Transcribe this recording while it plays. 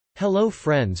Hello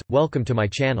friends, welcome to my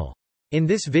channel. In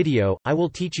this video, I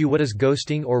will teach you what is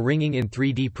ghosting or ringing in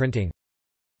 3D printing.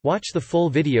 Watch the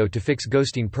full video to fix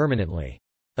ghosting permanently.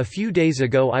 A few days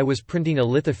ago I was printing a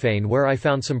lithophane where I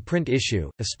found some print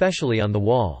issue, especially on the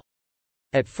wall.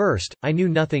 At first, I knew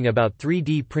nothing about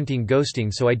 3D printing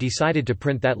ghosting, so I decided to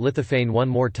print that lithophane one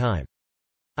more time.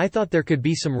 I thought there could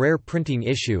be some rare printing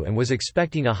issue and was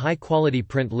expecting a high-quality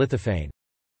print lithophane.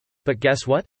 But guess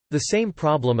what? The same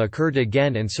problem occurred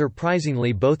again, and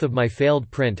surprisingly both of my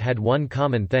failed print had one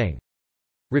common thing.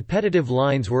 Repetitive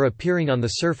lines were appearing on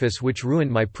the surface which ruined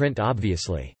my print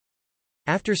obviously.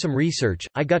 After some research,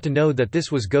 I got to know that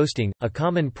this was ghosting, a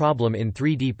common problem in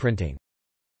 3D printing.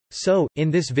 So,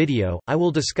 in this video, I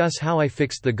will discuss how I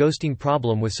fixed the ghosting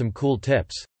problem with some cool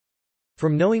tips.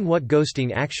 From knowing what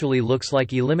ghosting actually looks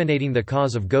like eliminating the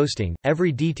cause of ghosting,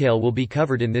 every detail will be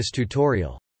covered in this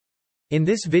tutorial. In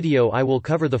this video I will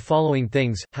cover the following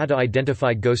things: how to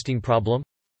identify ghosting problem,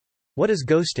 what is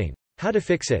ghosting, how to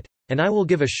fix it, and I will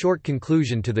give a short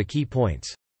conclusion to the key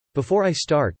points. Before I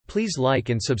start, please like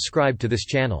and subscribe to this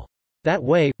channel. That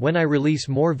way, when I release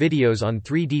more videos on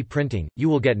 3D printing, you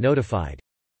will get notified.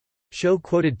 Show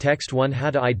quoted text 1.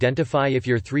 How to identify if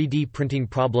your 3D printing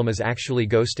problem is actually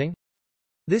ghosting?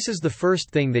 This is the first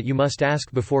thing that you must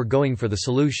ask before going for the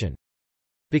solution.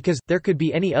 Because, there could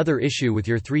be any other issue with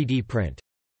your 3D print.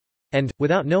 And,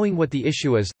 without knowing what the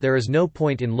issue is, there is no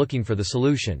point in looking for the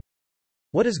solution.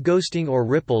 What is ghosting or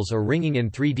ripples or ringing in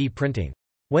 3D printing?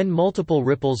 When multiple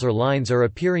ripples or lines are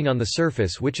appearing on the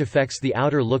surface which affects the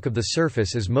outer look of the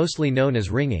surface is mostly known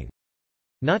as ringing.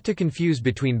 Not to confuse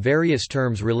between various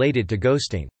terms related to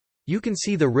ghosting. You can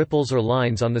see the ripples or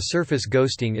lines on the surface.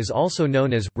 Ghosting is also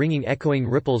known as ringing. Echoing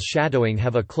ripples. Shadowing.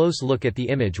 Have a close look at the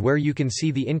image where you can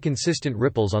see the inconsistent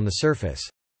ripples on the surface.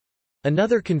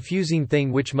 Another confusing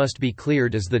thing which must be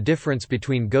cleared is the difference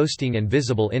between ghosting and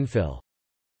visible infill.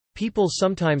 People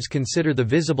sometimes consider the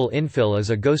visible infill as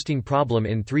a ghosting problem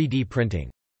in 3D printing.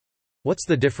 What's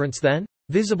the difference then?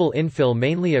 Visible infill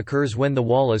mainly occurs when the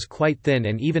wall is quite thin,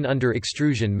 and even under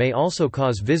extrusion may also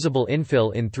cause visible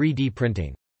infill in 3D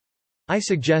printing. I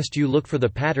suggest you look for the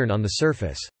pattern on the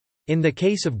surface. In the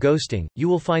case of ghosting, you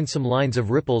will find some lines of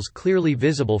ripples clearly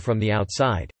visible from the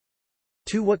outside.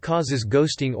 2. What causes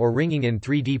ghosting or ringing in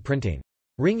 3D printing?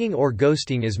 Ringing or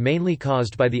ghosting is mainly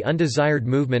caused by the undesired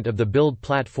movement of the build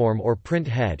platform or print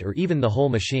head, or even the whole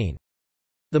machine.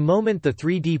 The moment the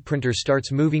 3D printer starts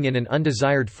moving in an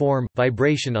undesired form,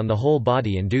 vibration on the whole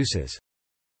body induces.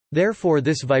 Therefore,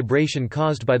 this vibration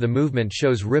caused by the movement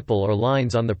shows ripple or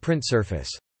lines on the print surface.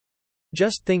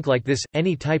 Just think like this: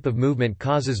 any type of movement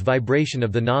causes vibration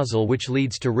of the nozzle, which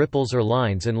leads to ripples or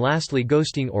lines, and lastly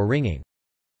ghosting or ringing.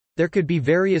 There could be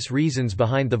various reasons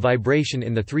behind the vibration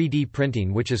in the 3D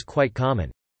printing, which is quite common.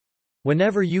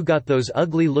 Whenever you got those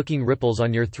ugly looking ripples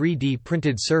on your 3D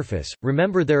printed surface,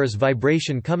 remember there is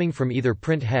vibration coming from either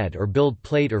print head or build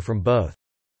plate, or from both.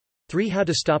 3. How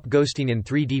to stop ghosting in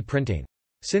 3D printing.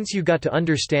 Since you got to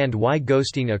understand why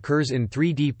ghosting occurs in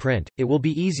 3D print, it will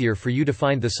be easier for you to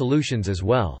find the solutions as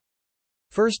well.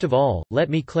 First of all, let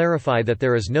me clarify that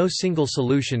there is no single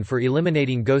solution for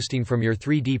eliminating ghosting from your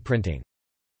 3D printing.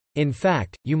 In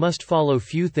fact, you must follow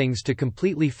few things to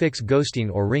completely fix ghosting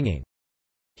or ringing.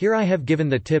 Here I have given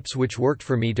the tips which worked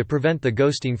for me to prevent the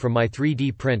ghosting from my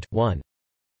 3D print. 1.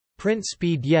 Print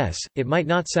speed. Yes, it might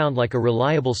not sound like a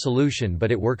reliable solution,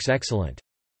 but it works excellent.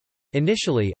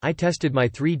 Initially, I tested my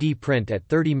 3D print at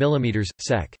 30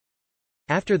 mm/sec.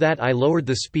 After that I lowered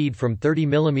the speed from 30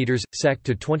 mm/sec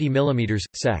to 20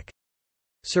 mm/sec.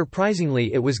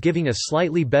 Surprisingly, it was giving a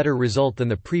slightly better result than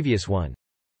the previous one.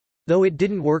 Though it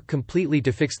didn't work completely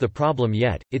to fix the problem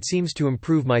yet, it seems to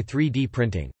improve my 3D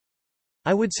printing.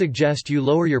 I would suggest you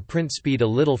lower your print speed a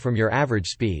little from your average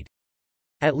speed.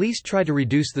 At least try to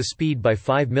reduce the speed by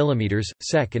 5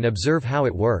 mm/sec and observe how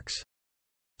it works.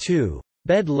 2.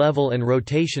 Bed level and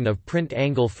rotation of print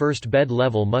angle. First, bed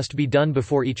level must be done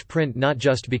before each print, not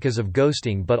just because of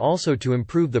ghosting but also to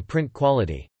improve the print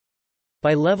quality.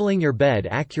 By leveling your bed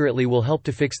accurately will help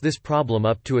to fix this problem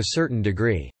up to a certain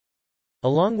degree.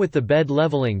 Along with the bed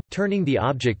leveling, turning the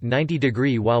object 90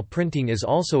 degrees while printing is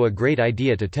also a great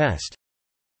idea to test.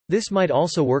 This might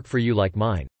also work for you like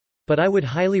mine. But I would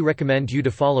highly recommend you to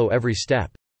follow every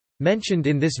step mentioned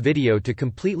in this video to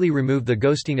completely remove the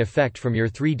ghosting effect from your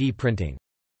 3D printing.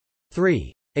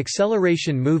 3.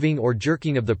 Acceleration. Moving or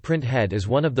jerking of the print head is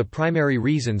one of the primary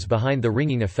reasons behind the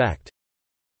ringing effect.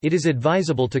 It is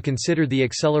advisable to consider the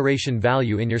acceleration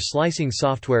value in your slicing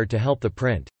software to help the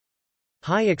print.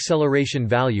 High acceleration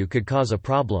value could cause a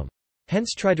problem.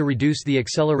 Hence, try to reduce the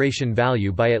acceleration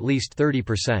value by at least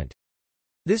 30%.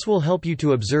 This will help you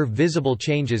to observe visible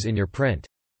changes in your print.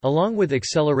 Along with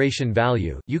acceleration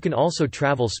value, you can also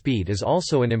travel speed is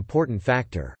also an important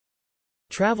factor.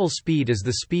 Travel speed is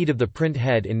the speed of the print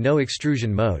head in no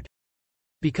extrusion mode.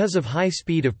 Because of high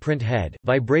speed of print head,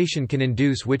 vibration can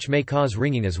induce which may cause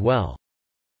ringing as well.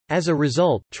 As a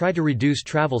result, try to reduce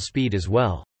travel speed as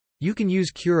well. You can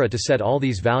use CURA to set all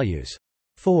these values.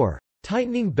 4.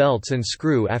 Tightening belts and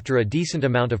screw. After a decent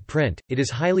amount of print, it is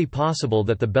highly possible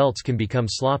that the belts can become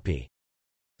sloppy.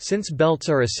 Since belts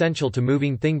are essential to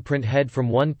moving thing print head from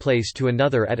one place to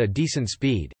another at a decent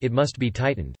speed, it must be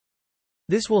tightened.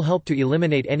 This will help to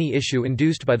eliminate any issue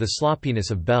induced by the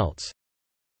sloppiness of belts.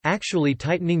 Actually,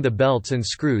 tightening the belts and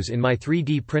screws in my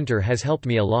 3D printer has helped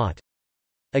me a lot.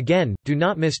 Again, do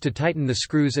not miss to tighten the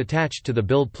screws attached to the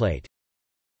build plate.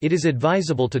 It is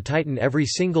advisable to tighten every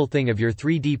single thing of your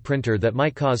 3D printer that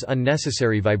might cause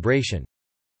unnecessary vibration.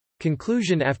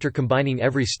 Conclusion: after combining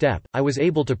every step, I was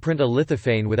able to print a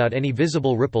lithophane without any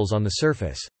visible ripples on the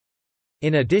surface.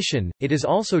 In addition, it is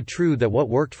also true that what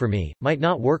worked for me might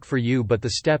not work for you, but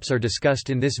the steps are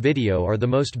discussed in this video are the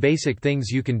most basic things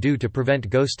you can do to prevent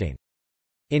ghosting.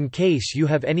 In case you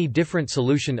have any different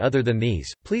solution other than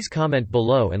these, please comment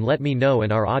below and let me know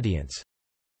and our audience.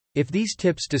 If these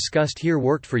tips discussed here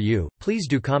worked for you, please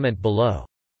do comment below.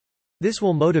 This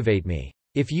will motivate me.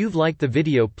 If you've liked the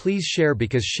video, please share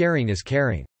because sharing is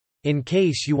caring. In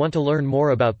case you want to learn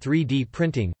more about 3D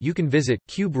printing, you can visit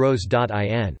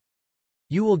cubros.in.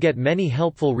 You will get many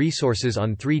helpful resources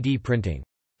on 3D printing.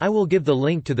 I will give the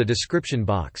link to the description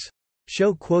box.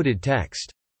 Show quoted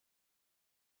text.